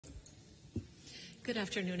Good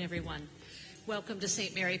afternoon, everyone. Welcome to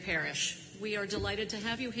St. Mary Parish. We are delighted to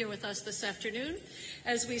have you here with us this afternoon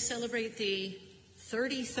as we celebrate the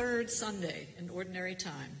 33rd Sunday in Ordinary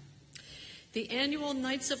Time. The annual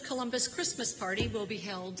Knights of Columbus Christmas party will be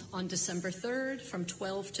held on December 3rd from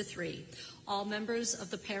 12 to 3. All members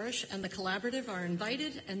of the parish and the collaborative are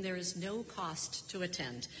invited, and there is no cost to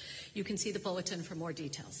attend. You can see the bulletin for more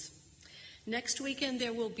details. Next weekend,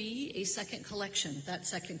 there will be a second collection. That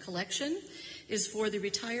second collection is for the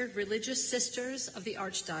retired religious sisters of the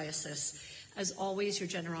Archdiocese. As always, your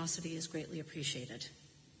generosity is greatly appreciated.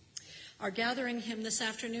 Our gathering hymn this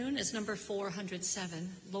afternoon is number 407,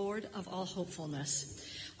 Lord of All Hopefulness.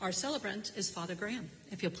 Our celebrant is Father Graham.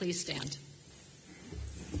 If you'll please stand.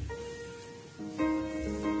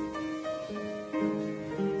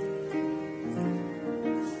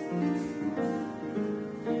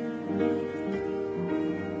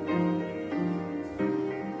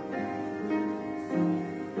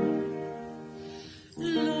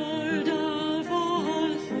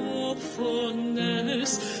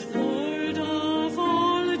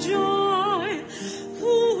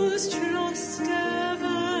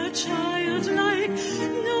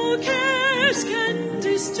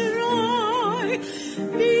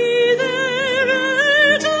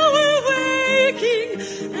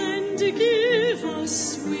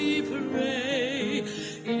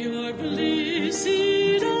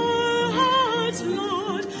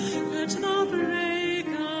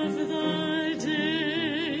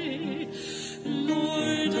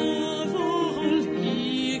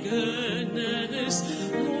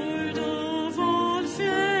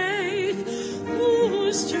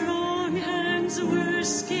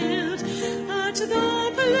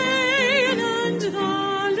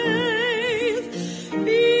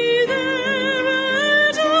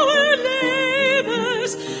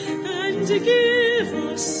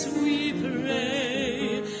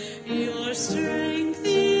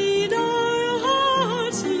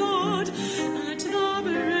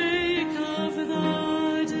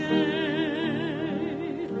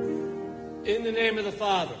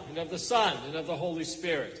 Of the Son, and of the Holy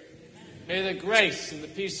Spirit. Amen. May the grace and the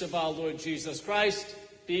peace of our Lord Jesus Christ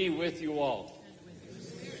be with you all.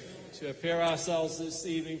 To prepare ourselves this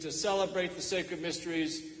evening to celebrate the sacred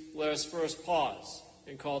mysteries, let us first pause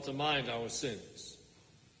and call to mind our sins.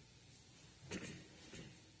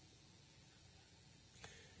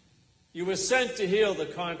 You were sent to heal the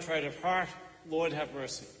contrite of heart. Lord, have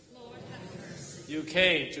mercy. Lord, have mercy. You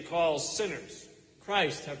came to call sinners.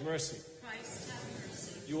 Christ, have mercy.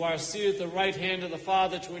 You are seated at the right hand of the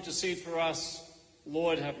Father to intercede for us.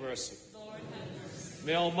 Lord, have mercy. Lord, have mercy.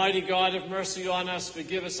 May Almighty God have mercy on us,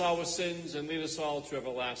 forgive us our sins, and lead us all to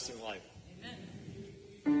everlasting life. Amen.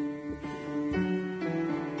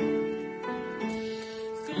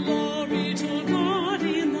 Glory to God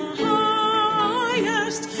in the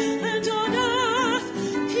highest, and on earth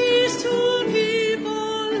peace to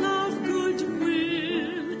people of good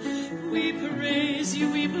will. We praise you,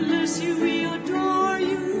 we bless you, we adore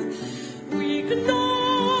you. We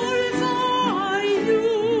glorify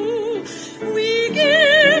you. We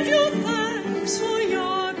give you thanks for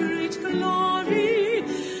your great glory.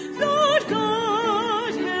 Lord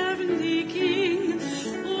God, heavenly King,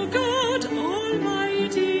 O God,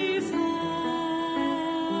 almighty Father,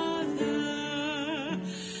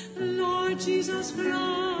 Lord Jesus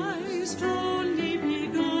Christ, only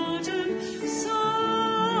begotten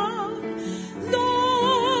Son,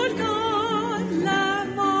 Lord God,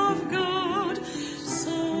 Lamb of God,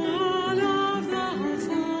 Son of the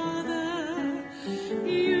Father,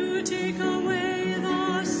 you take away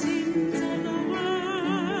the sins of the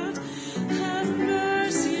world. Have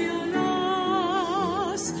mercy on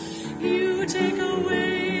us. You take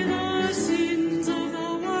away the sins of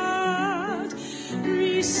the world.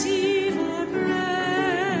 Receive our prayer.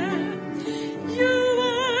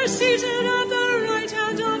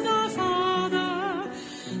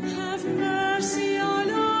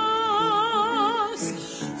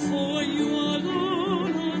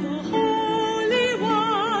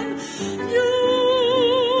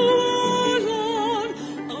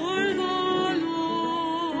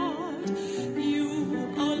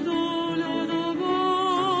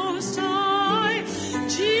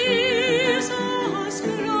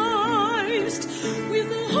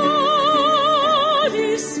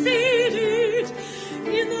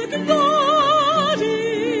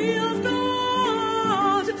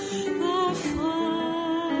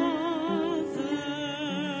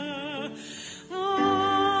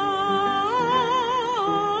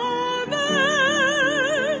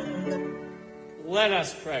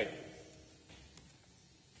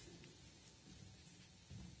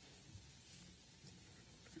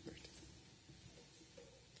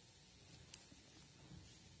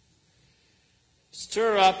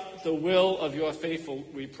 Stir up the will of your faithful,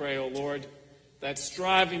 we pray, O Lord, that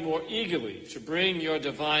striving more eagerly to bring your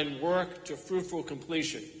divine work to fruitful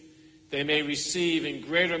completion, they may receive in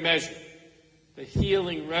greater measure the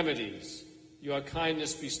healing remedies your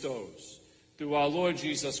kindness bestows. Through our Lord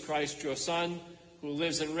Jesus Christ, your Son, who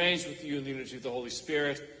lives and reigns with you in the unity of the Holy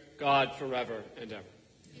Spirit, God forever and ever.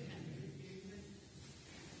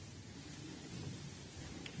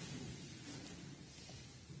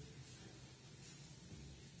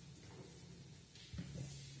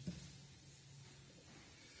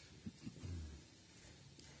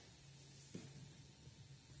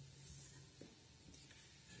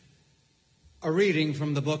 A reading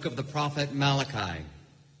from the book of the prophet Malachi.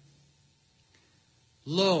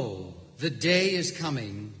 Lo, the day is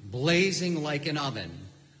coming, blazing like an oven,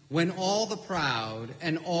 when all the proud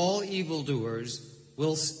and all evildoers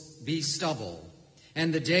will be stubble,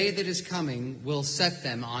 and the day that is coming will set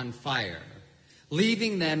them on fire,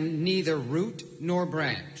 leaving them neither root nor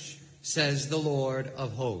branch, says the Lord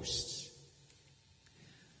of hosts.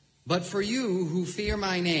 But for you who fear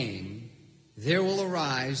my name, there will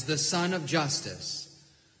arise the Sun of Justice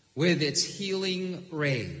with its healing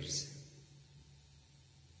rays.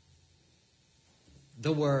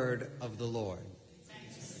 The word of the Lord.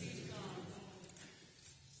 Thanks be to God.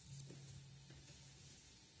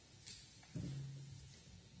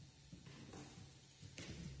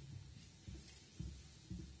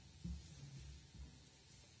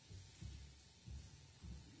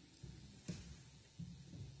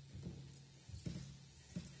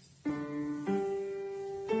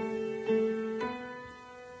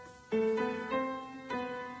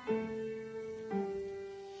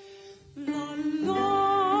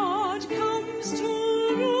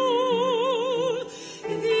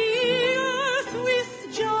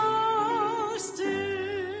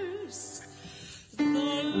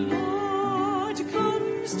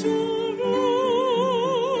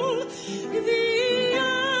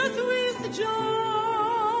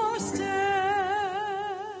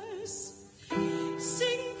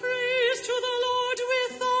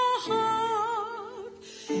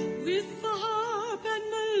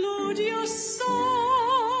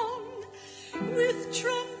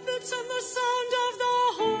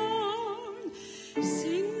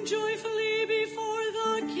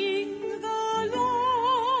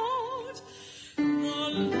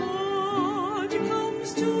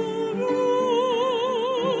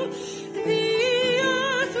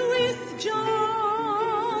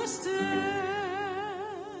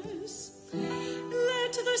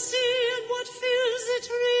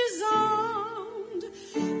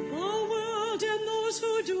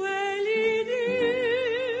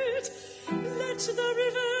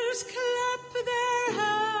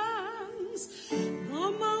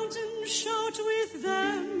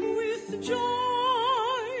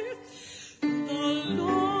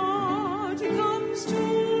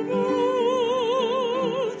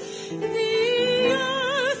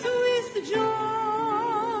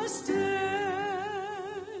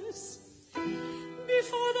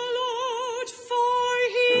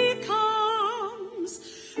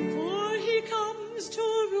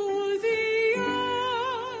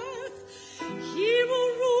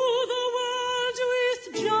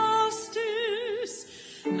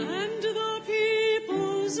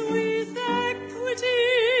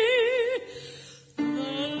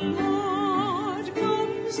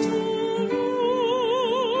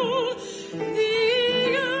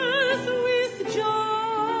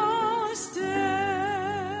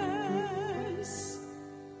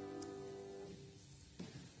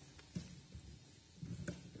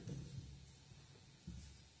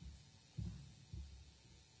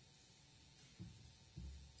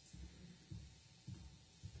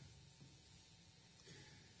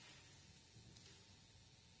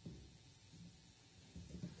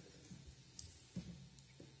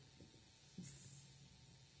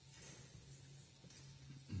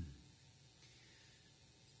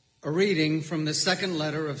 A reading from the second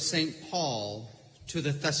letter of St. Paul to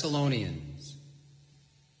the Thessalonians.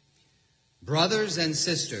 Brothers and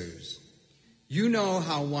sisters, you know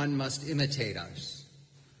how one must imitate us,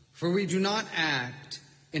 for we do not act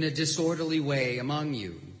in a disorderly way among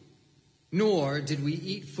you, nor did we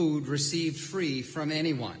eat food received free from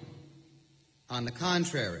anyone. On the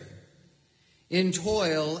contrary, in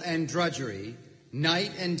toil and drudgery,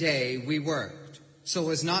 night and day we worked,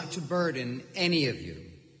 so as not to burden any of you.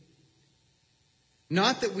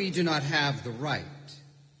 Not that we do not have the right.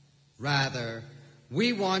 Rather,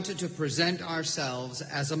 we wanted to present ourselves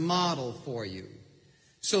as a model for you,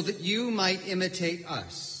 so that you might imitate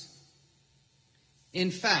us. In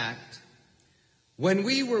fact, when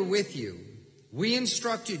we were with you, we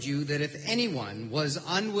instructed you that if anyone was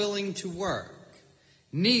unwilling to work,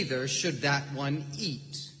 neither should that one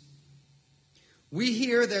eat. We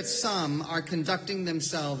hear that some are conducting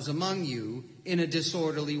themselves among you in a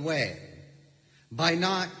disorderly way, by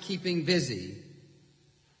not keeping busy,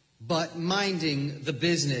 but minding the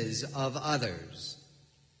business of others.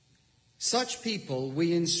 Such people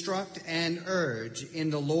we instruct and urge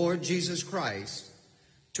in the Lord Jesus Christ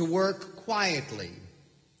to work quietly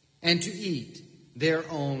and to eat their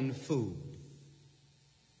own food.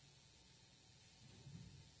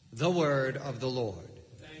 The word of the Lord.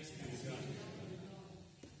 Thanks be to God.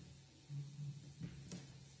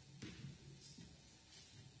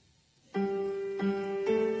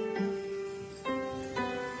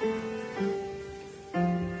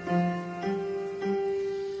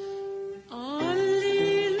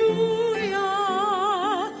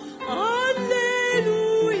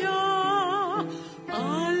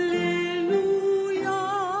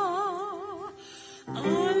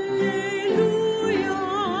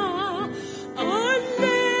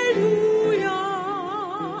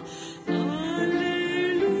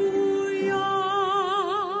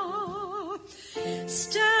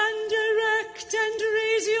 Stand erect and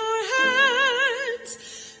raise your hands,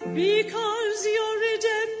 because your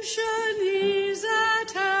redemption is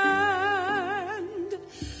at hand.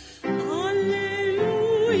 Alleluia,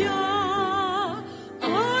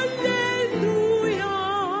 alleluia,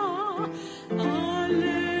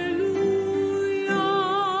 alleluia.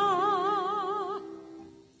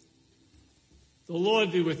 The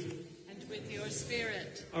Lord be with you. And with your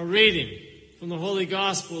spirit. A reading from the Holy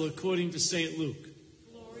Gospel according to St. Luke.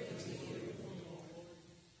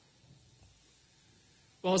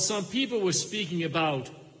 While some people were speaking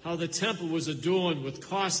about how the temple was adorned with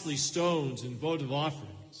costly stones and votive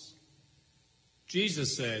offerings,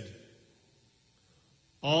 Jesus said,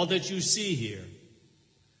 "All that you see here,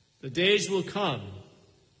 the days will come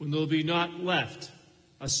when there will be not left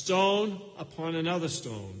a stone upon another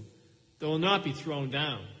stone that will not be thrown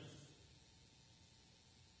down."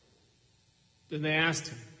 Then they asked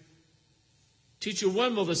him, "Teacher,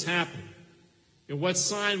 when will this happen? And what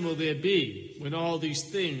sign will there be when all these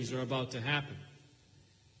things are about to happen?"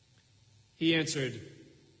 He answered,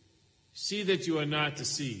 "See that you are not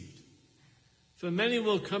deceived. For many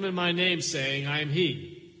will come in my name, saying, 'I am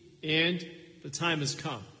he,' and 'the time has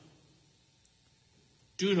come.'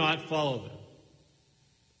 Do not follow them.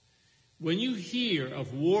 When you hear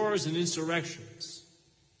of wars and insurrections,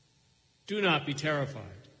 do not be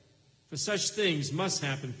terrified, for such things must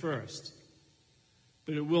happen first,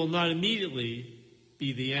 but it will not immediately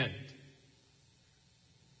be the end."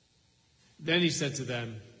 Then he said to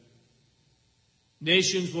them,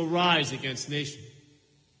 "Nations will rise against nation,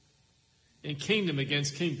 and kingdom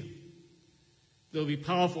against kingdom. There will be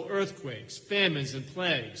powerful earthquakes, famines, and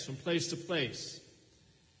plagues from place to place,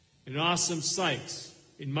 and awesome sights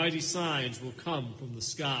and mighty signs will come from the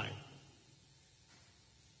sky.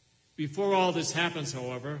 Before all this happens,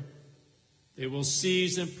 however, they will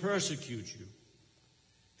seize and persecute you.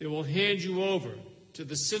 They will hand you over to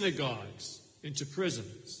the synagogues and to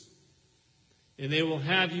prisons, and they will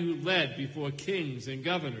have you led before kings and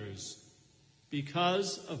governors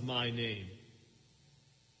because of my name.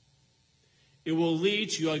 It will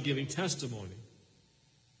lead to your giving testimony.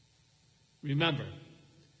 Remember,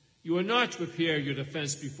 you are not to prepare your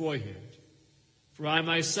defense beforehand, for I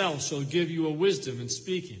myself shall give you a wisdom in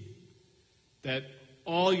speaking, that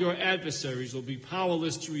all your adversaries will be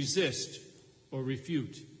powerless to resist or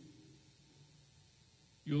refute.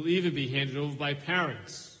 You will even be handed over by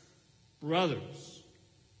parents, brothers,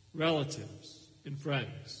 relatives, and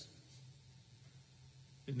friends,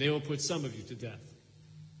 and they will put some of you to death.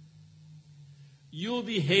 You will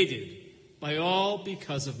be hated by all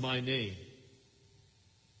because of my name,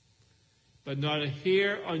 but not a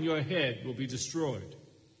hair on your head will be destroyed.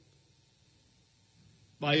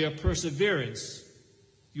 By your perseverance,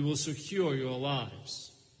 you will secure your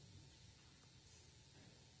lives."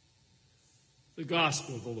 The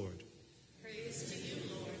Gospel of the Lord. Praise to you,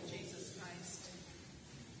 Lord Jesus Christ.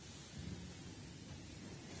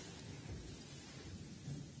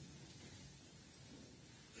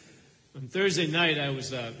 On Thursday night, I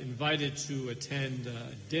was invited to attend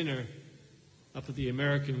dinner up at the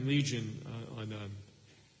American Legion on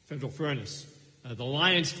Federal Furnace. The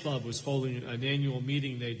Lions Club was holding an annual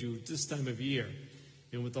meeting they do this time of year.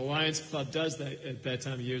 And what the Lions Club does at that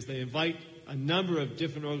time of year is they invite a number of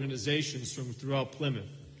different organizations from throughout Plymouth.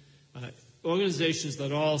 Organizations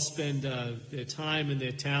that all spend their time and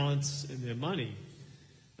their talents and their money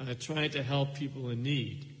trying to help people in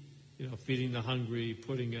need. Feeding the hungry,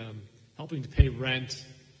 helping to pay rent,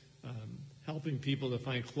 helping people to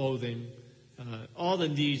find clothing, all the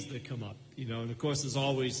needs that come up, And of course, there's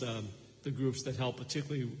always the groups that help,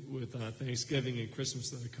 particularly with Thanksgiving and Christmas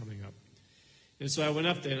that are coming up. And so I went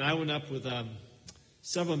up there, and I went up with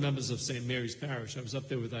several members of St. Mary's Parish. I was up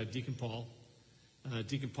there with Deacon Paul.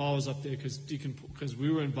 Deacon Paul was up there because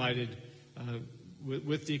we were invited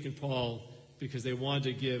with Deacon Paul because they wanted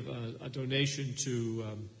to give a donation to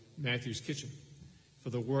Matthew's Kitchen for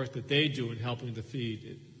the work that they do in helping to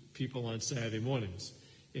feed people on Saturday mornings.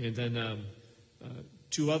 And then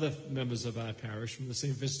two other members of our parish from the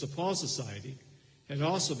St. Vincent de Paul Society had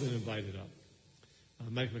also been invited up,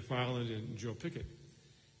 Mike McFarland and Joe Pickett.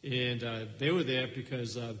 And they were there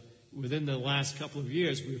because within the last couple of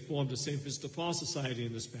years, we formed a St. Vincent de Paul Society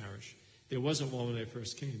in this parish. There wasn't one when I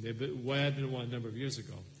first came. There had been one a number of years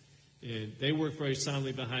ago. And they worked very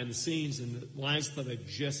soundly behind the scenes, and the Lions Club had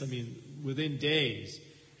within days,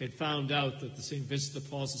 had found out that the St. Vincent de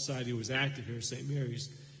Paul Society was active here at St. Mary's.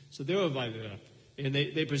 So they were invited up. And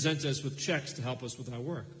they presented us with checks to help us with our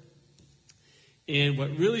work. And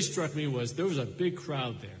what really struck me was there was a big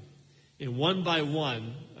crowd there. And one by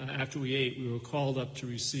one, after we ate, we were called up to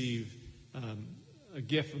receive a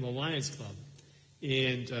gift from the Lions Club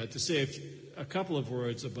and to say a couple of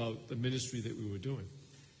words about the ministry that we were doing.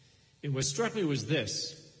 And what struck me was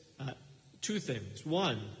this, two things.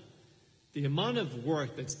 One, the amount of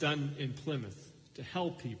work that's done in Plymouth to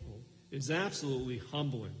help people is absolutely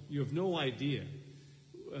humbling. You have no idea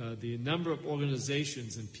the number of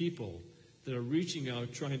organizations and people that are reaching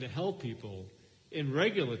out trying to help people in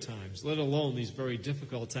regular times, let alone these very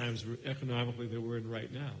difficult times economically that we're in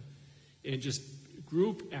right now. And just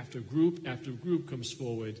group after group after group comes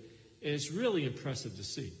forward, and it's really impressive to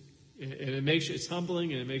see. And it's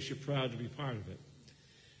humbling, and it makes you proud to be part of it.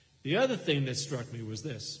 The other thing that struck me was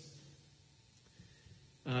this.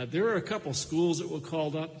 There are a couple schools that were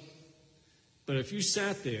called up, but if you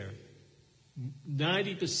sat there,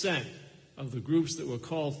 90% of the groups that were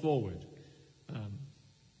called forward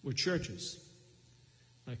were churches.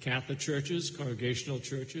 Catholic churches, congregational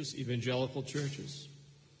churches, evangelical churches,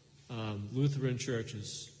 Lutheran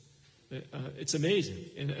churches. It's amazing.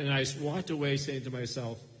 And I walked away saying to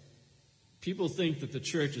myself, people think that the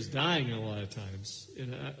church is dying a lot of times.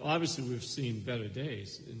 And obviously we've seen better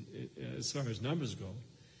days as far as numbers go.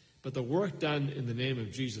 But the work done in the name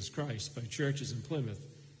of Jesus Christ by churches in Plymouth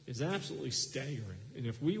is absolutely staggering. And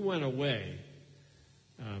if we went away,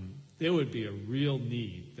 there would be a real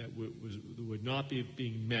need that would not be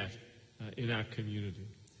being met in our community.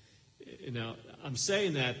 Now, I'm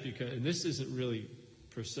saying that because, and this isn't really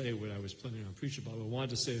per se what I was planning on preaching about, but I wanted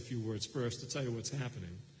to say a few words first to tell you what's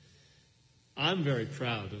happening. I'm very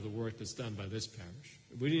proud of the work that's done by this parish.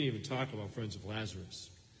 We didn't even talk about Friends of Lazarus.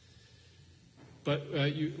 But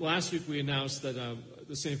last week we announced that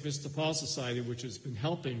the St. Vincent de Paul Society, which has been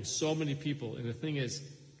helping so many people, and the thing is,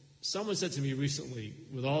 someone said to me recently,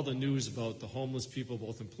 with all the news about the homeless people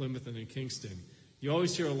both in Plymouth and in Kingston, you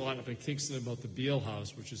always hear a lot up in Kingston about the Beale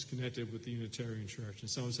House, which is connected with the Unitarian Church. And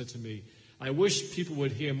someone said to me, I wish people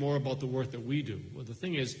would hear more about the work that we do. Well, the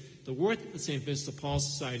thing is, the work that the St. Vincent de Paul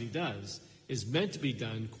Society does is meant to be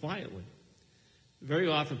done quietly. Very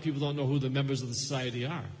often people don't know who the members of the society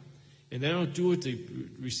are. And they don't do it to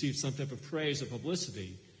receive some type of praise or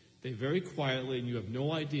publicity. They very quietly, and you have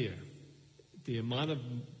no idea, the amount of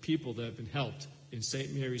people that have been helped in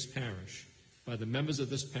St. Mary's Parish by the members of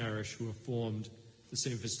this parish who have formed the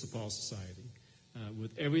St. Vincent de Paul Society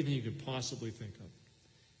with everything you could possibly think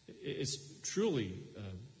of. It's truly,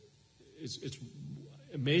 it's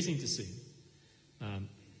amazing to see.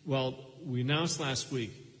 Well, we announced last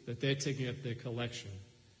week that they're taking up their collection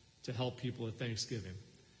to help people at Thanksgiving.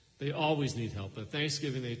 They always need help. At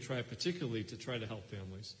Thanksgiving, they try particularly to try to help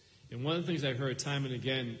families. And one of the things I heard time and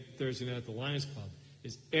again Thursday night at the Lions Club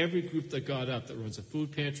is every group that got up that runs a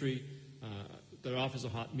food pantry, that offers a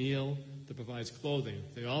hot meal, that provides clothing,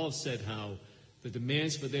 they all have said how the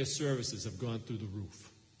demands for their services have gone through the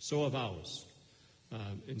roof. So have ours.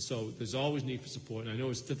 And so there's always need for support. And I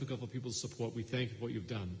know it's difficult for people to support. We thank you for what you've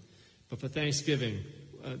done. But for Thanksgiving,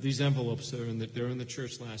 these envelopes are they're in the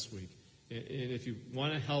church last week. And if you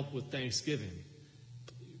want to help with Thanksgiving,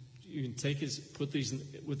 you can put these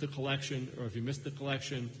with the collection, or if you missed the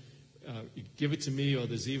collection, you give it to me, or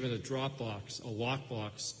there's even a drop box, a lock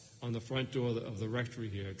box on the front door of the rectory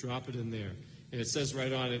here. Drop it in there. And it says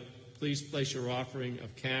right on it, please place your offering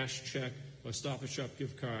of cash, check, or Stop and Shop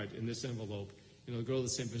gift card in this envelope, and it'll go to the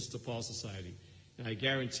St. Vincent de Paul Society. And I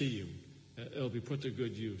guarantee you, it'll be put to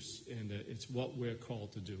good use, and it's what we're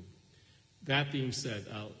called to do. That being said,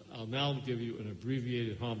 I'll now give you an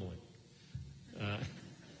abbreviated homily.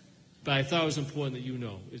 But I thought it was important that you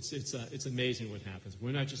know. It's amazing what happens.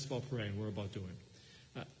 We're not just about praying, we're about doing.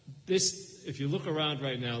 If you look around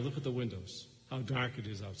right now, look at the windows, how dark it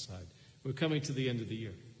is outside. We're coming to the end of the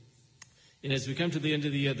year. And as we come to the end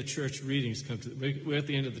of the year, the church readings come to, we're at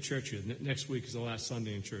the end of the church year. Next week is the last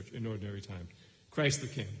Sunday in church, in ordinary time. Christ the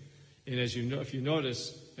King. And as you know, if you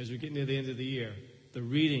notice, as we get near the end of the year, the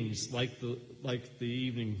readings, like the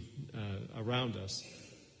evening around us,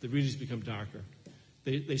 the readings become darker.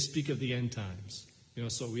 They speak of the end times.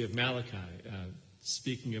 So we have Malachi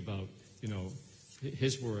speaking about,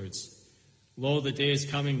 his words. Lo, the day is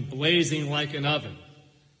coming, blazing like an oven,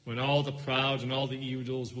 when all the proud and all the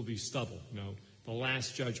evildoers will be stubble. The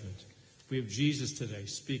last judgment. We have Jesus today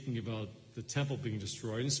speaking about the temple being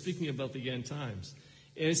destroyed and speaking about the end times.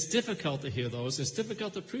 And it's difficult to hear those. It's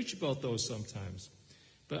difficult to preach about those sometimes.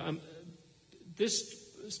 But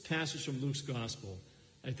this passage from Luke's Gospel,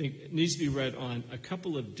 I think, it needs to be read on a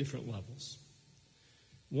couple of different levels.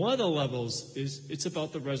 One of the levels is it's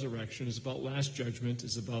about the resurrection. It's about last judgment.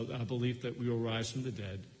 It's about our belief that we will rise from the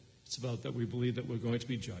dead. It's about that we believe that we're going to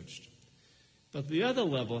be judged. But the other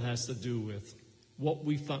level has to do with what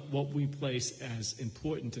we place as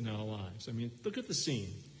important in our lives. I mean, look at the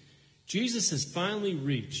scene. Jesus has finally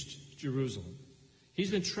reached Jerusalem.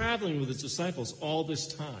 He's been traveling with his disciples all this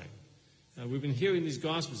time. We've been hearing these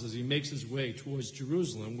Gospels as he makes his way towards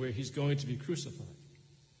Jerusalem, where he's going to be crucified.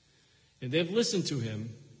 And they've listened to him.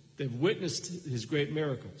 They've witnessed his great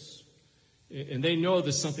miracles. And they know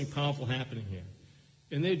there's something powerful happening here.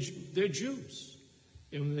 And they're Jews.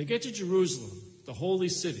 And when they get to Jerusalem, the holy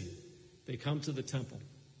city, they come to the temple.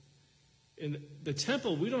 In the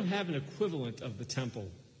temple, we don't have an equivalent of the temple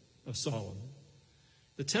of Solomon.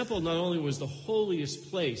 The temple not only was the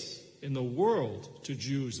holiest place in the world to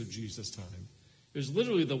Jews of Jesus' time, it was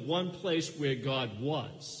literally the one place where God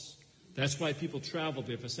was. That's why people traveled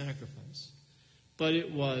there for sacrifice. But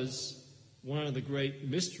it was one of the great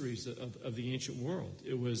mysteries of the ancient world.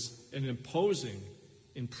 It was an imposing,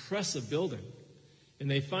 impressive building.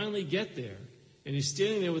 And they finally get there, and he's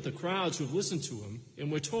standing there with the crowds who have listened to him,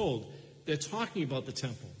 and we're told they're talking about the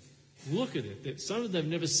temple. Look at it. Some of them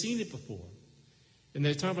have never seen it before. And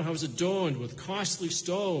they're talking about how it's adorned with costly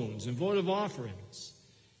stones and votive offerings.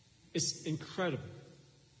 It's incredible.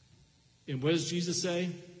 And what does Jesus say?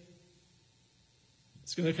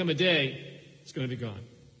 It's going to come a day, it's going to be gone.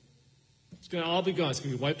 It's going to all be gone. It's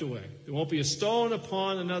going to be wiped away. There won't be a stone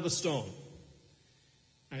upon another stone.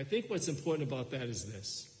 I think what's important about that is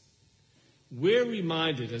this. We're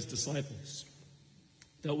reminded as disciples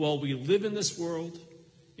that while we live in this world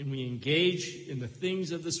and we engage in the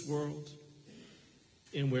things of this world,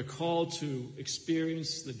 and we're called to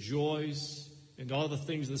experience the joys and all the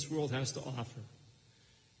things this world has to offer,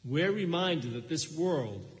 we're reminded that this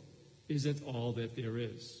world isn't all that there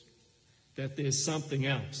is, that there's something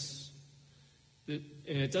else. And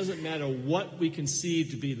it doesn't matter what we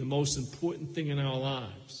conceive to be the most important thing in our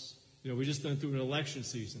lives. We just went through an election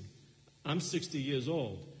season. I'm 60 years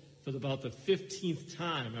old. For about the 15th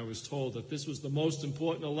time, I was told that this was the most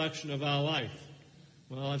important election of our life.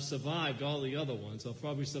 Well, I've survived all the other ones. I'll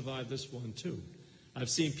probably survive this one, too. I've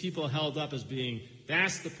seen people held up as being,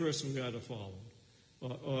 that's the person we ought to follow.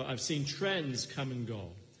 Or I've seen trends come and go.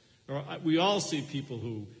 Or we all see people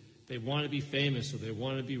who, they want to be famous or they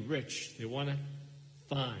want to be rich. They want to,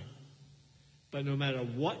 fine. But no matter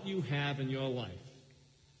what you have in your life,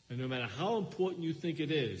 and no matter how important you think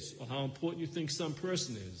it is, or how important you think some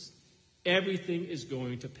person is, everything is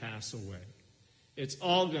going to pass away. It's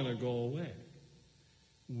all going to go away.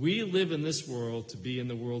 We live in this world to be in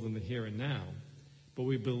the world in the here and now, but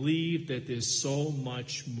we believe that there's so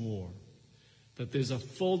much more, that there's a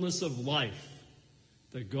fullness of life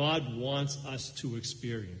that God wants us to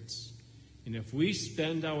experience. And if we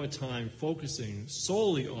spend our time focusing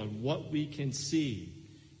solely on what we can see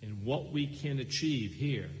and what we can achieve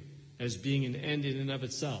here as being an end in and of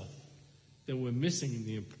itself, then we're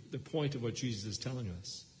missing the point of what Jesus is telling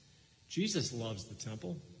us. Jesus loves the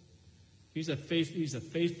temple. He's a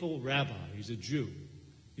faithful rabbi. He's a Jew.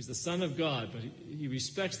 He's the Son of God, but he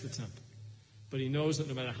respects the temple. But he knows that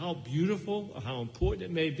no matter how beautiful or how important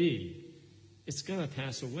it may be, it's going to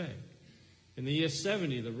pass away. In the year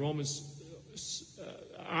 70, the Roman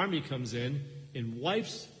army comes in and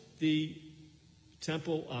wipes the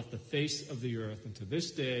temple off the face of the earth. And to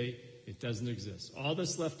this day, it doesn't exist. All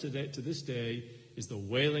that's left to this day is the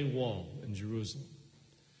Wailing Wall in Jerusalem.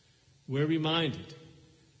 We're reminded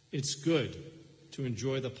it's good to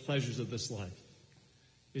enjoy the pleasures of this life.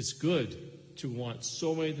 It's good to want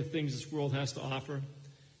so many of the things this world has to offer,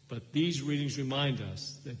 but these readings remind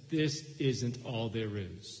us that this isn't all there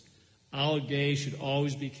is. Our gaze should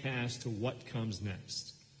always be cast to what comes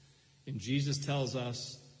next. And Jesus tells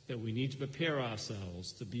us that we need to prepare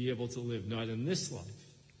ourselves to be able to live not in this life,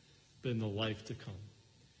 but in the life to come.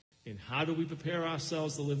 And how do we prepare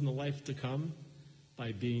ourselves to live in the life to come?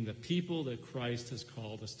 By being the people that Christ has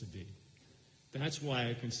called us to be. That's why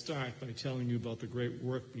I can start by telling you about the great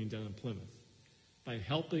work being done in Plymouth, by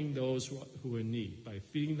helping those who are in need, by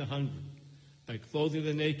feeding the hungry, by clothing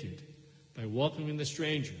the naked, by welcoming the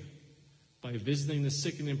stranger, by visiting the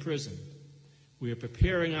sick and in prison. We are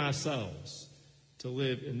preparing ourselves to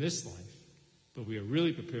live in this life, but we are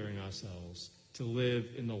really preparing ourselves to live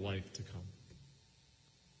in the life to come.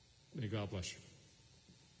 May God bless you.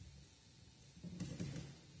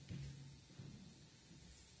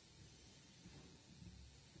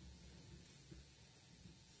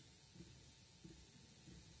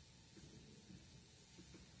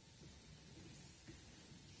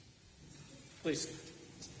 Please.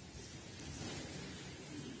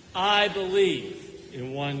 I believe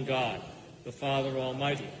in one God, the Father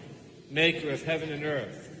Almighty, maker of heaven and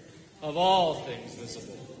earth, of all things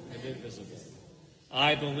visible and invisible.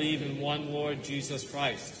 I believe in one Lord Jesus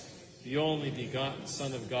Christ, the only begotten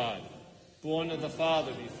Son of God, born of the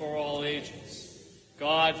Father before all ages,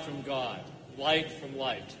 God from God, light from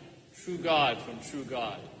light, true God from true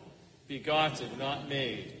God, begotten, not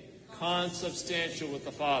made, consubstantial with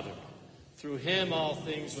the Father. Through him all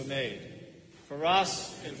things were made. For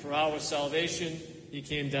us and for our salvation he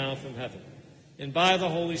came down from heaven. And by the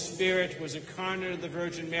Holy Spirit was incarnate of the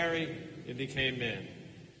Virgin Mary and became man.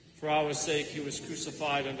 For our sake he was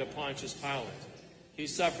crucified under Pontius Pilate. He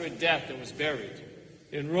suffered death and was buried,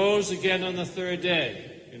 and rose again on the third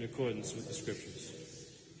day in accordance with the Scriptures.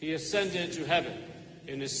 He ascended into heaven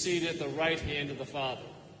and is seated at the right hand of the Father.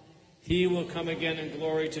 He will come again in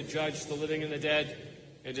glory to judge the living and the dead,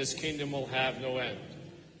 and his kingdom will have no end.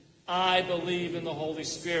 I believe in the Holy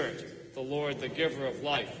Spirit, the Lord, the giver of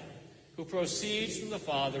life, who proceeds from the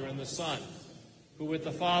Father and the Son, who with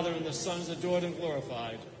the Father and the Son is adored and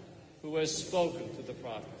glorified, who has spoken to the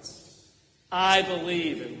prophets. I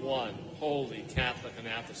believe in one holy, Catholic, and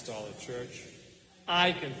apostolic church.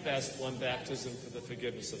 I confess one baptism for the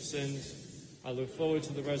forgiveness of sins. I look forward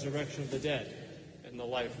to the resurrection of the dead and the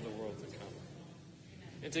life of the world to come.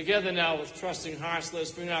 And together now, with trusting hearts, let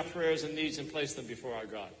us bring our prayers and needs and place them before our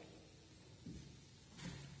God.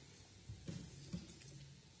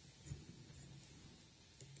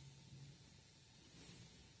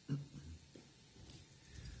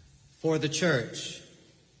 For the Church,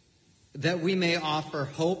 that we may offer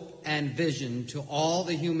hope and vision to all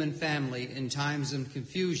the human family in times of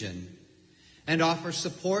confusion, and offer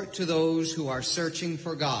support to those who are searching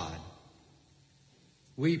for God,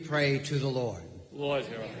 we pray to the Lord. Lord,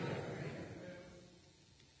 hear our prayer.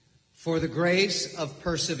 For the grace of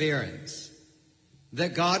perseverance,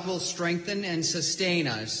 that God will strengthen and sustain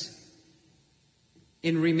us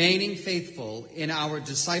in remaining faithful in our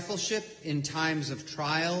discipleship in times of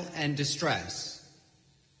trial and distress,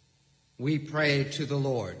 we pray to the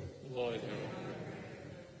Lord. Lord, hear our prayer.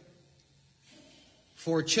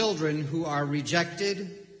 For children who are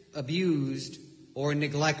rejected, abused, or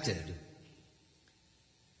neglected,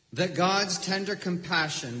 that God's tender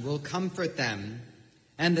compassion will comfort them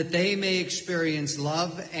and that they may experience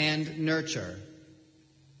love and nurture,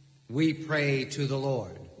 we pray to the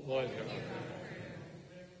Lord. Lord, hear our prayer.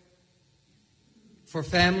 For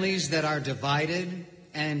families that are divided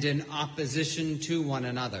and in opposition to one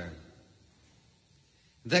another,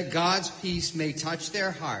 that God's peace may touch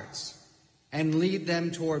their hearts and lead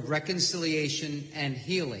them toward reconciliation and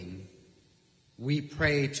healing, we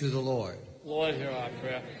pray to the Lord. Lord, hear our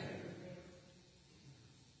prayer.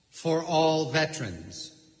 For all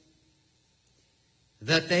veterans,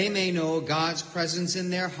 that they may know God's presence in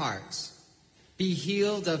their hearts, be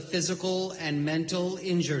healed of physical and mental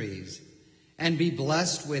injuries, and be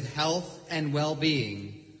blessed with health and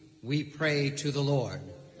well-being, we pray to the Lord.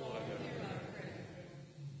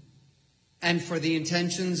 And for the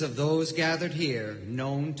intentions of those gathered here,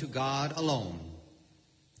 known to God alone,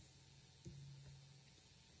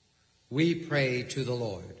 we pray to the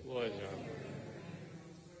Lord. Lord, hear our prayer.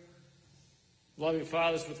 Loving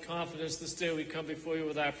fathers, with confidence this day we come before you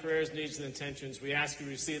with our prayers, needs, and intentions. We ask you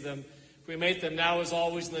to receive them. We make them now as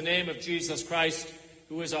always in the name of Jesus Christ,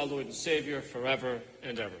 who is our Lord and Savior forever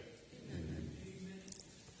and ever. Amen.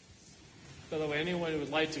 By the way, anyone who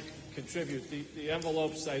would like to contribute, the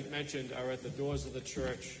envelopes I mentioned are at the doors of the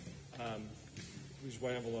church. These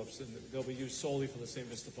white envelopes, and they'll be used solely for the St.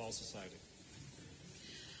 Mr. Paul Society.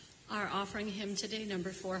 Our offering hymn today,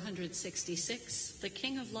 number 466, The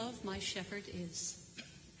King of Love, My Shepherd Is.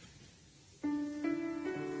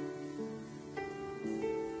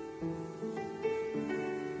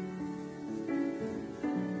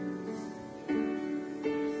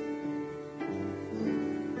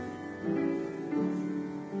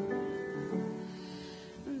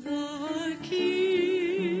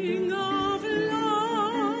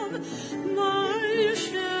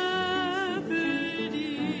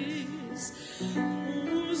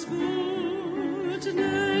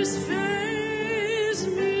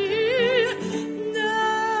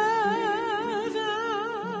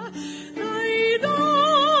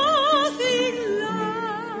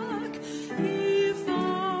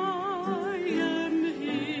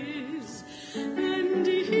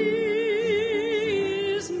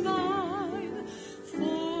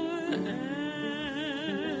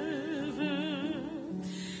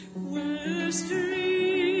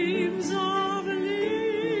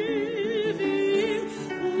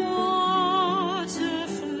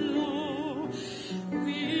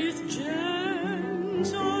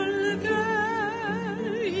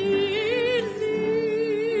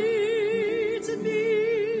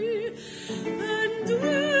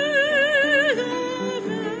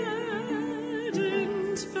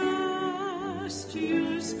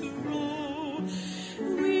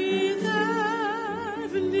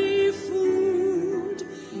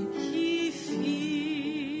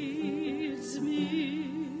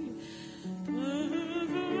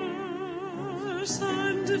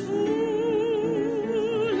 and foolish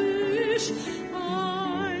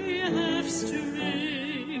I have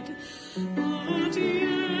strayed, but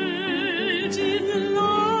yet in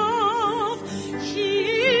love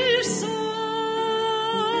he sought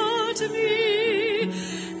me,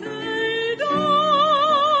 and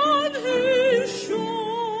on his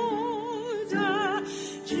shoulder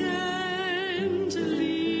gently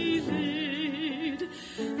laid,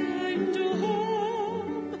 and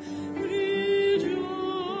home rejoicing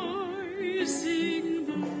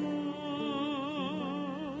brought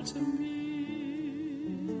me.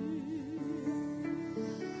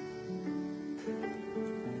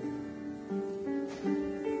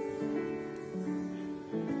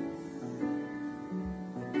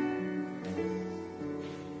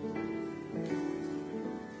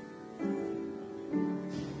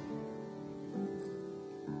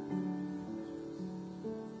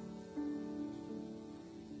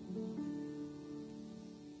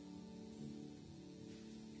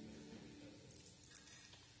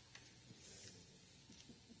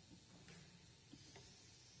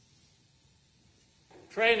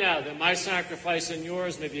 Pray now that my sacrifice and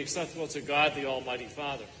yours may be acceptable to God, the Almighty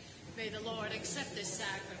Father. May the Lord accept this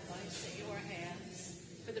sacrifice at your hands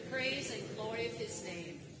for the praise and glory of his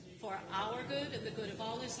name, for our good and the good of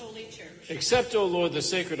all his holy church. Accept, O Lord, the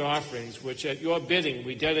sacred offerings which at your bidding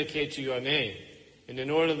we dedicate to your name, and in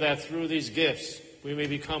order that through these gifts we may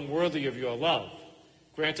become worthy of your love,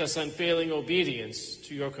 grant us unfailing obedience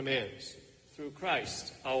to your commands. Through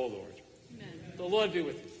Christ our Lord. Amen. The Lord be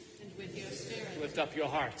with you. And with your spirit, Lift up your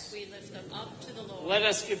hearts. we lift them up to the Lord. Let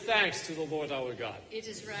us give thanks to the Lord our God. It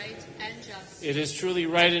is right and just. It is truly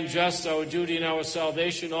right and just, our duty and our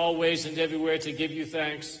salvation, always and everywhere to give you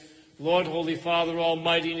thanks, Lord, Holy Father,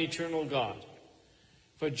 Almighty and eternal God.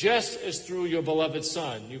 For just as through your beloved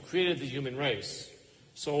Son you created the human race,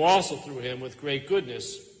 so also through him with great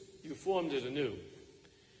goodness you formed it anew.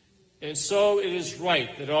 And so it is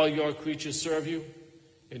right that all your creatures serve you,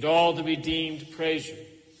 and all the redeemed praise you,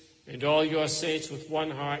 and all your saints with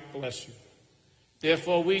one heart bless you.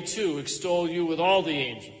 Therefore we too extol you with all the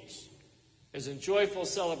angels, as in joyful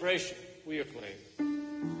celebration we acclaim.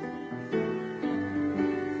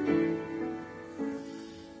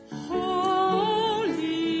 Holy,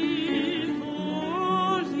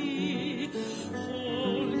 holy,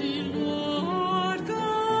 holy Lord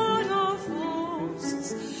God of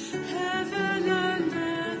hosts, heaven and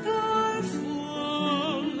earth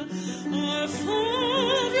are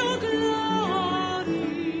full of your glory.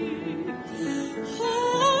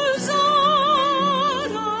 Hosanna,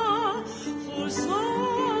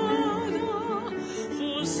 Hosanna,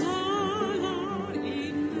 Hosanna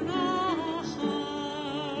in the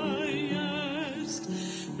highest.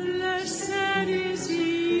 Blessed is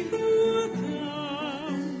he who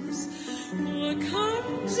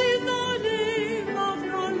comes in the name of the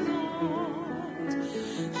Lord.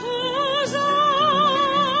 Hosanna,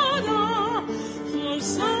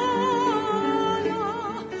 Hosanna,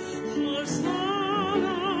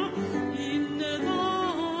 Hosanna in the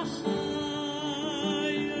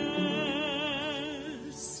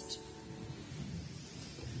highest.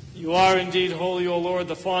 You are indeed holy, O Lord,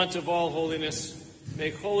 the font of all holiness.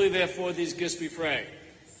 Make holy, therefore, these gifts, we pray,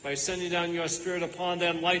 by sending down your Spirit upon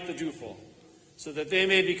them like the dewfall, so that they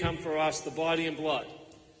may become for us the body and blood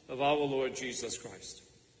of our Lord Jesus Christ.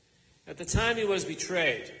 At the time he was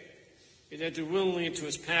betrayed, he entered willingly into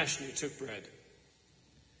his passion. He took bread,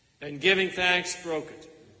 and giving thanks, broke it,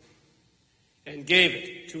 and gave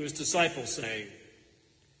it to his disciples, saying,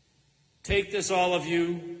 "Take this, all of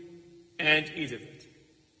you, and eat of it.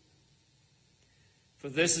 For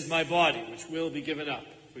this is my body, which will be given up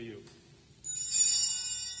for you."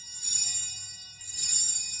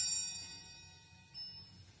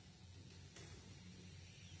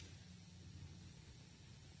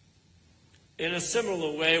 In a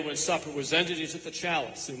similar way, when supper was ended, he took the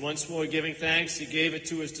chalice, and once more giving thanks, he gave it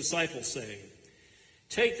to his disciples, saying,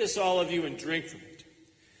 "Take this, all of you, and drink from it.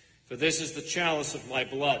 For this is the chalice of my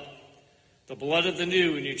blood, the blood of the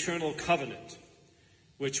new and eternal covenant,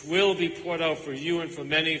 which will be poured out for you and for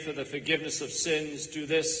many for the forgiveness of sins. Do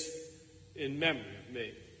this in memory of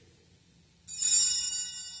me."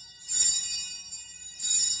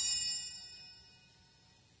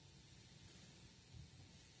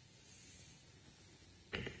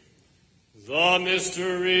 The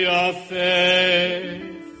mystery of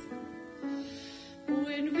faith.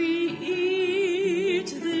 When we eat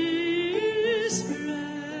this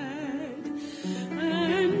bread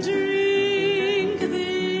and drink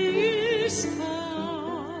this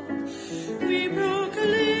cup, we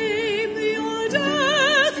proclaim your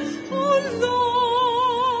death, O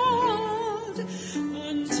Lord,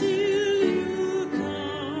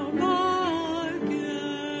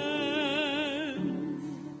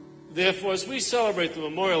 Therefore, as we celebrate the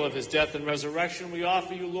memorial of his death and resurrection, we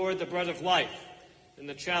offer you, Lord, the bread of life and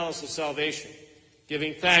the chalice of salvation,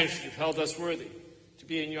 giving thanks that you've held us worthy to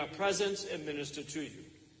be in your presence and minister to you.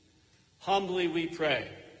 Humbly we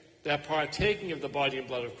pray that, partaking of the body and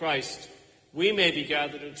blood of Christ, we may be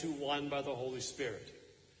gathered into one by the Holy Spirit.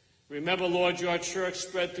 Remember, Lord, your church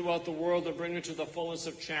spread throughout the world and bring her to the fullness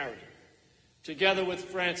of charity, together with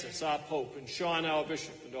Francis, our Pope, and Sean, our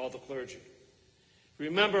Bishop, and all the clergy.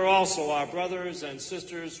 Remember also our brothers and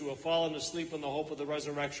sisters who have fallen asleep in the hope of the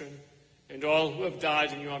resurrection, and all who have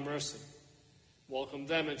died in your mercy. Welcome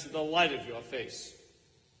them into the light of your face.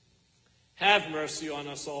 Have mercy on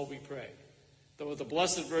us all, we pray, that with the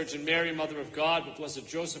Blessed Virgin Mary, Mother of God, with Blessed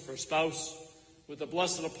Joseph, her spouse, with the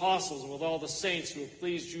blessed apostles, and with all the saints who have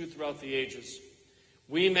pleased you throughout the ages,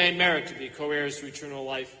 we may merit to be co-heirs to eternal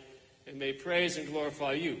life, and may praise and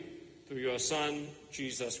glorify you through your Son,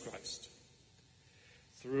 Jesus Christ.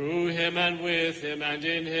 Through him and with him and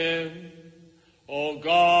in him, O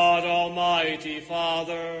God, Almighty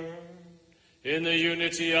Father, in the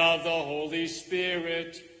unity of the Holy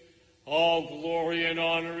Spirit, all glory and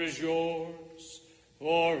honor is yours,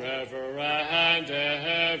 forever and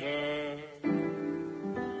ever.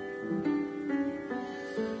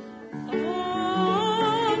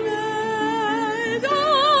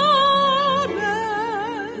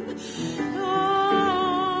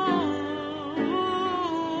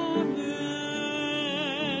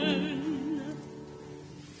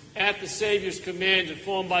 At the Savior's command,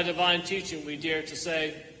 informed by divine teaching, we dare to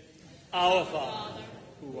say, Our Father,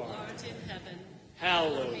 who art in heaven,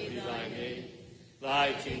 hallowed be thy name.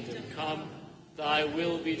 Thy kingdom come, thy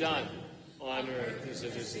will be done, on earth as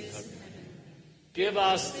it is in heaven. Give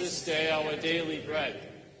us this day our daily bread,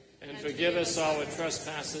 and forgive us our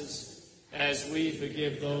trespasses, as we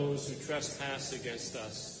forgive those who trespass against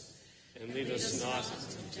us. And lead us not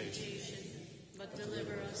into temptation, but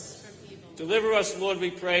deliver us from evil. Deliver us, Lord, we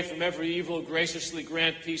pray, from every evil. Graciously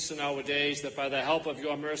grant peace in our days, that by the help of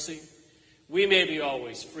your mercy we may be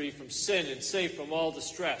always free from sin and safe from all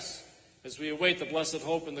distress, as we await the blessed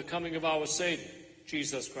hope and the coming of our Savior,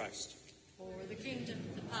 Jesus Christ. For the kingdom,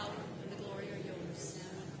 the power, and the glory are yours, now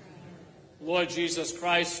and forever. Lord Jesus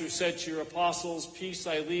Christ, who said to your apostles, Peace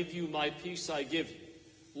I leave you, my peace I give you,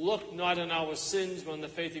 look not on our sins, but on the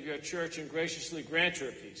faith of your church, and graciously grant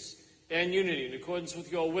her peace and unity in accordance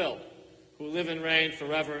with your will, who live and reign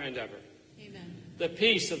forever and ever. Amen. The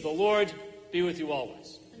peace of the Lord be with you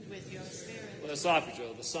always. And with your spirit. Let us offer each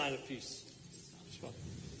other the sign of peace.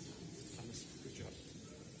 Thomas, good job.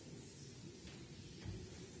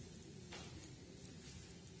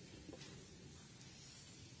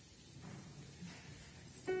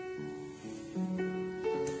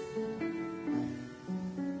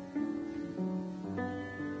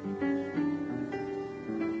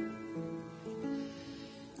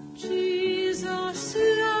 Jesus,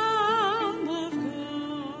 Lamb of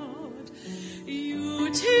God,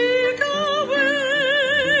 you take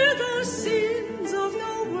away the sins of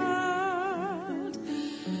the world.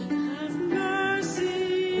 Have mercy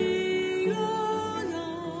on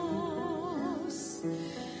us.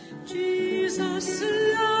 Jesus,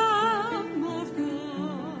 Lamb of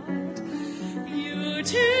God, you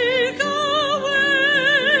take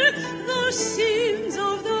away the sins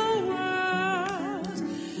of the world.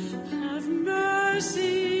 Have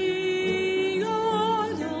mercy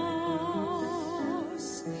on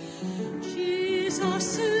us.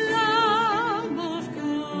 Jesus, Lamb of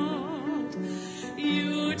God,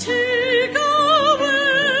 you take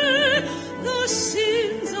away the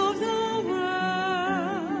sins of the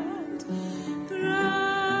world. Grant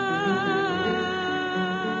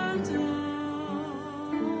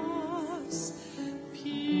us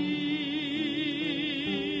peace.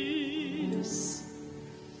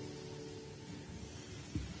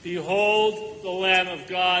 Behold the Lamb of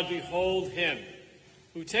God, behold him,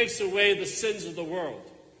 who takes away the sins of the world.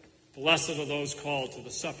 Blessed are those called to the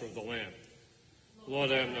supper of the Lamb.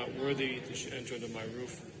 Lord, I am not worthy that you should enter under my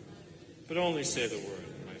roof, but only say the word,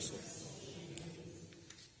 and my soul.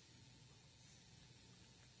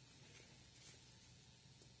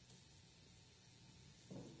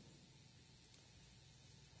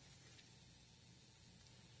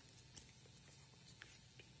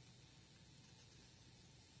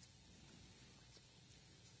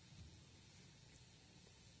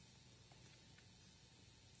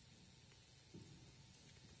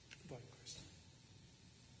 Goodbye, Christ.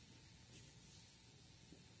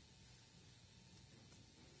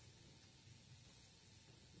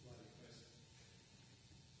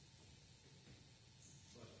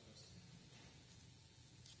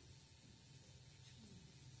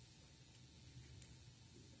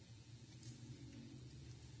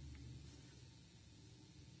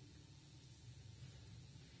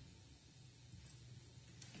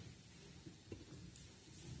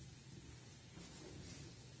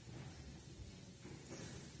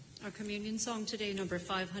 Our communion song today, number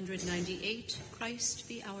 598, Christ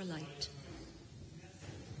be our light.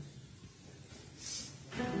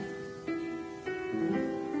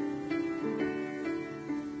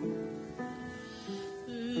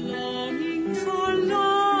 Longing for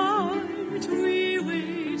light, we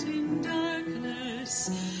wait in darkness.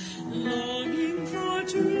 Longing for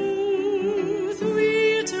truth,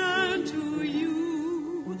 we turn to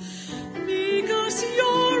you. Make us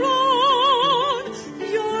your own,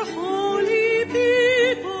 your holy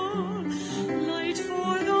people, light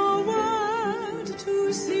for the world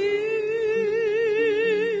to see.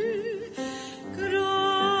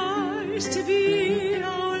 Christ be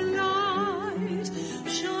our light,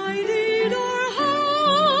 shine in our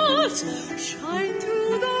hearts, shine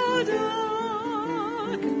through the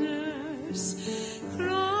darkness.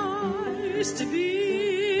 Christ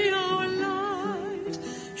be our light,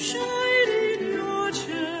 shine in your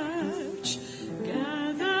church,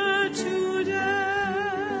 gather today.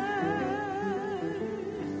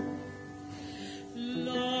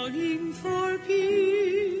 Longing for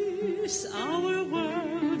peace, our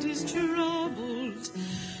world is troubled.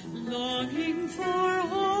 Longing for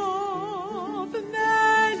hope,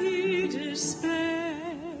 many despair.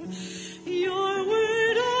 Your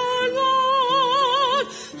word, O Lord,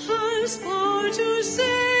 has power to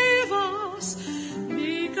save us.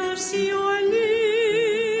 Make us your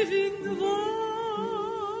living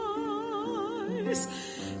voice.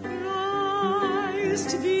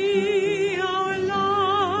 Christ be our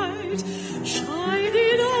light, shine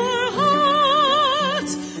in our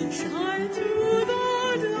hearts, shine through the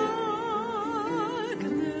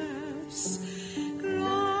darkness.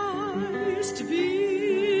 Christ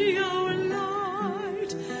be our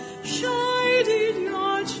light, shine in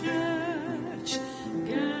your church,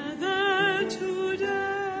 gather today.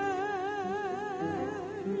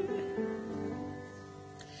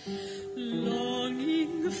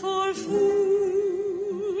 Longing for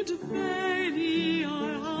food, many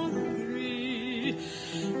are hungry.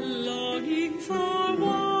 Longing for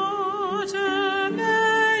water,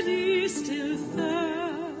 many still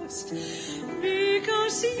thirst. Make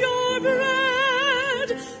us your bread,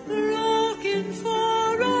 broken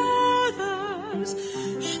for others,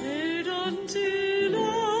 shared until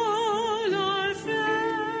all are fed.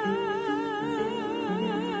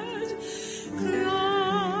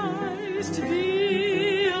 Christ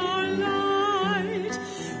be our light,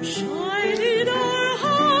 shine in our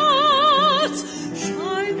hearts,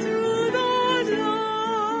 shine through the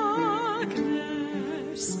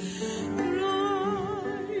darkness.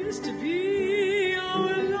 Christ be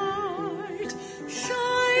our light,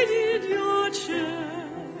 shine in your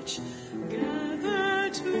church, gather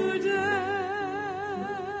today.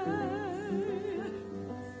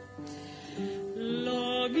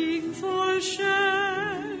 Longing for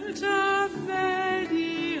shelter,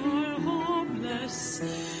 many are homeless.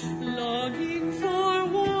 Longing for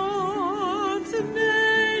warmth,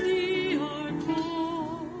 many are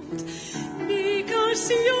cold. Make us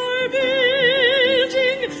your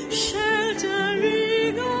building,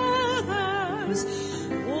 sheltering others,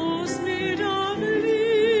 walls made of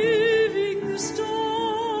living stone.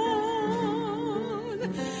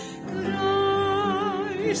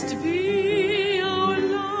 Christ be our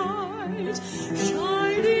light,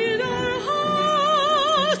 shine in our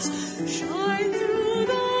hearts, shine through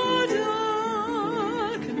the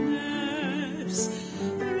darkness.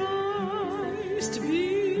 Christ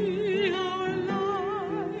be our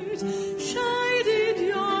light, shine in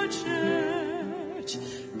your church,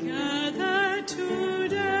 gather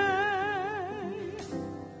today.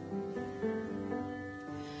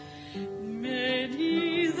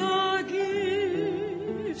 Many the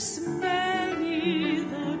gifts, many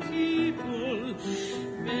the people,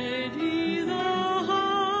 many the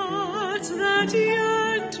hearts that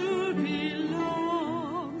yearn to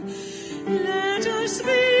belong. Let us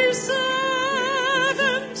be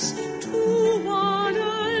servants to one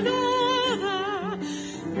another,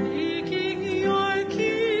 making your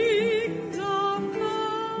kingdom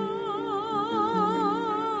come.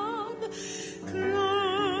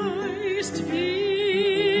 Christ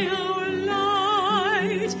be our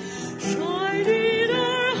light, shine in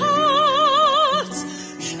our hearts,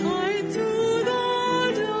 shine through the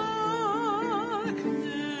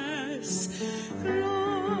darkness.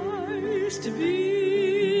 Christ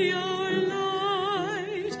be our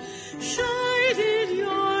light, shine in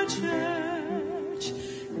your church,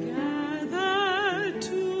 gather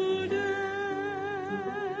today.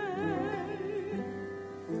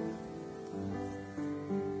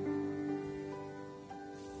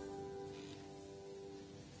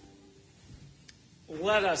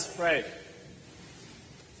 Let us pray.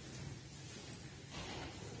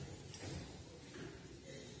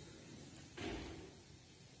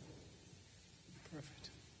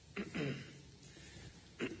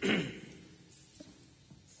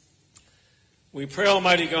 We pray,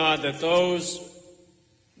 Almighty God, that those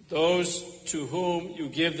to whom you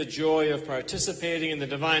give the joy of participating in the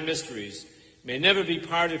divine mysteries may never be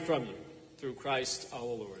parted from you, through Christ our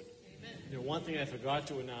Lord. Amen. You know, one thing I forgot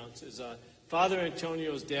to announce is Father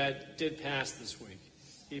Antonio's dad did pass this week.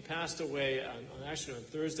 He passed away on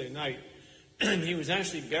Thursday night. He was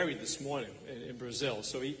actually buried this morning in Brazil,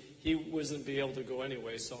 so he wasn't be able to go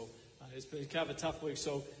anyway. So it's been kind of a tough week.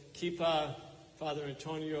 So keep Father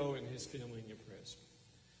Antonio and his family in your prayers.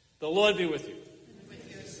 The Lord be with you. And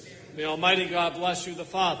with your spirit. May Almighty God bless you, the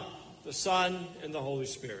Father, the Son, and the Holy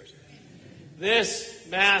Spirit. This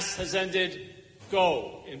Mass has ended.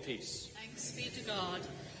 Go in peace. Thanks be to God.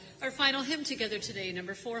 Our final hymn together today,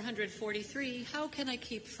 number 443, How Can I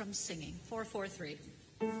Keep From Singing? 443.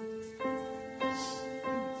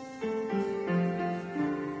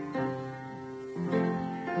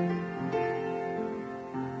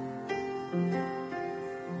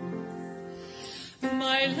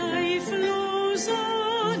 My life